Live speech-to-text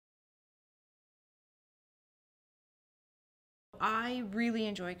I really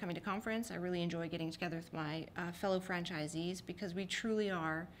enjoy coming to conference. I really enjoy getting together with my fellow franchisees because we truly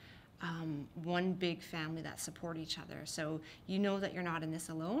are one big family that support each other. So you know that you're not in this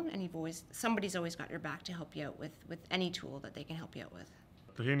alone, and somebody's always got your back to help you out with any tool that they can help you out with.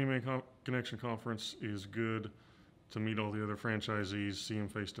 The Handyman Connection Conference is good to meet all the other franchisees, see them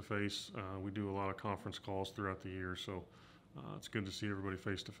face to face. We do a lot of conference calls throughout the year, so it's good to see everybody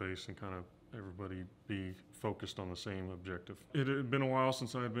face to face and kind of everybody be focused on the same objective. It had been a while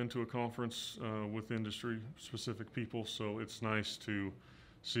since I had been to a conference with industry-specific people, so it's nice to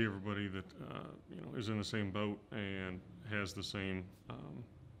see everybody that is in the same boat and has the same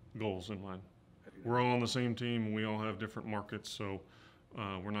goals in mind. We're all on the same team, and we all have different markets, so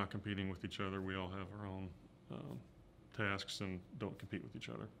we're not competing with each other. We all have our own tasks and don't compete with each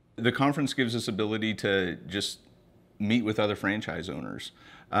other. The conference gives us ability to just meet with other franchise owners.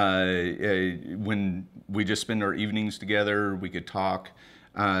 When we just spend our evenings together, we could talk.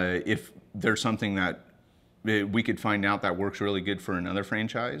 If there's something that we could find out that works really good for another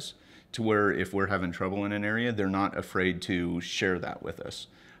franchise, to where if we're having trouble in an area, they're not afraid to share that with us.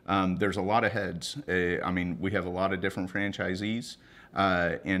 There's a lot of heads. I mean, we have a lot of different franchisees,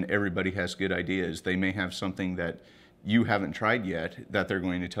 and everybody has good ideas. They may have something that you haven't tried yet that they're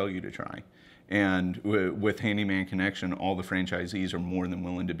going to tell you to try. And with Handyman Connection, all the franchisees are more than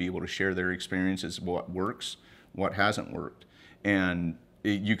willing to be able to share their experiences, what works, what hasn't worked. And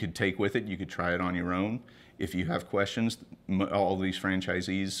you could take with it, you could try it on your own. If you have questions, all these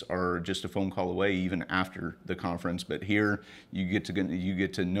franchisees are just a phone call away, even after the conference. But here, you get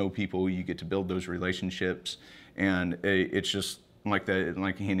to know people, you get to build those relationships, and it's just like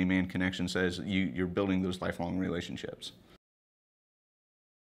Handyman Connection says, you're building those lifelong relationships.